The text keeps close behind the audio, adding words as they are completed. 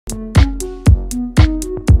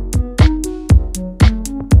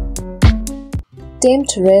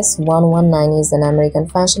Temptress119 is an American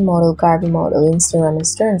fashion model, Curvy model,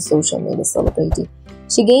 Instagrammer and social media celebrity.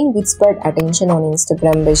 She gained widespread attention on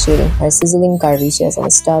Instagram by sharing her sizzling curvaceous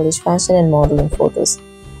and stylish fashion and modeling photos.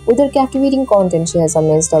 With her captivating content, she has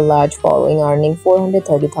amassed a large following, earning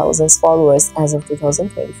 430,000 followers as of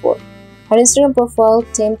 2024. Her Instagram profile,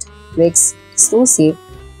 Temptress Exclusive,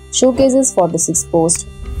 showcases 46 posts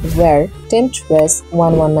where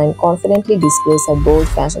Temptress119 confidently displays her bold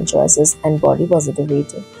fashion choices and body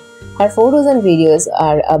positivity. Her photos and videos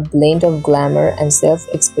are a blend of glamour and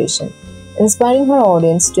self-expression, inspiring her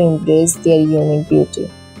audience to embrace their unique beauty.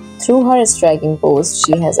 Through her striking posts,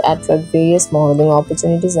 she has attracted various modeling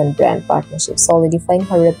opportunities and brand partnerships, solidifying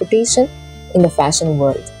her reputation in the fashion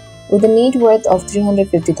world. With a net worth of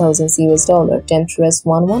 $350,000 US,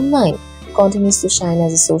 Temptress119 continues to shine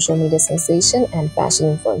as a social media sensation and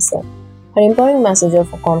fashion influencer. Her empowering message of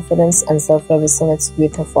confidence and self-love resonates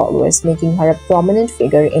with her followers, making her a prominent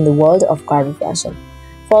figure in the world of curvy fashion.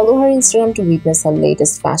 Follow her Instagram to witness her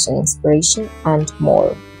latest fashion inspiration and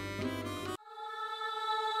more.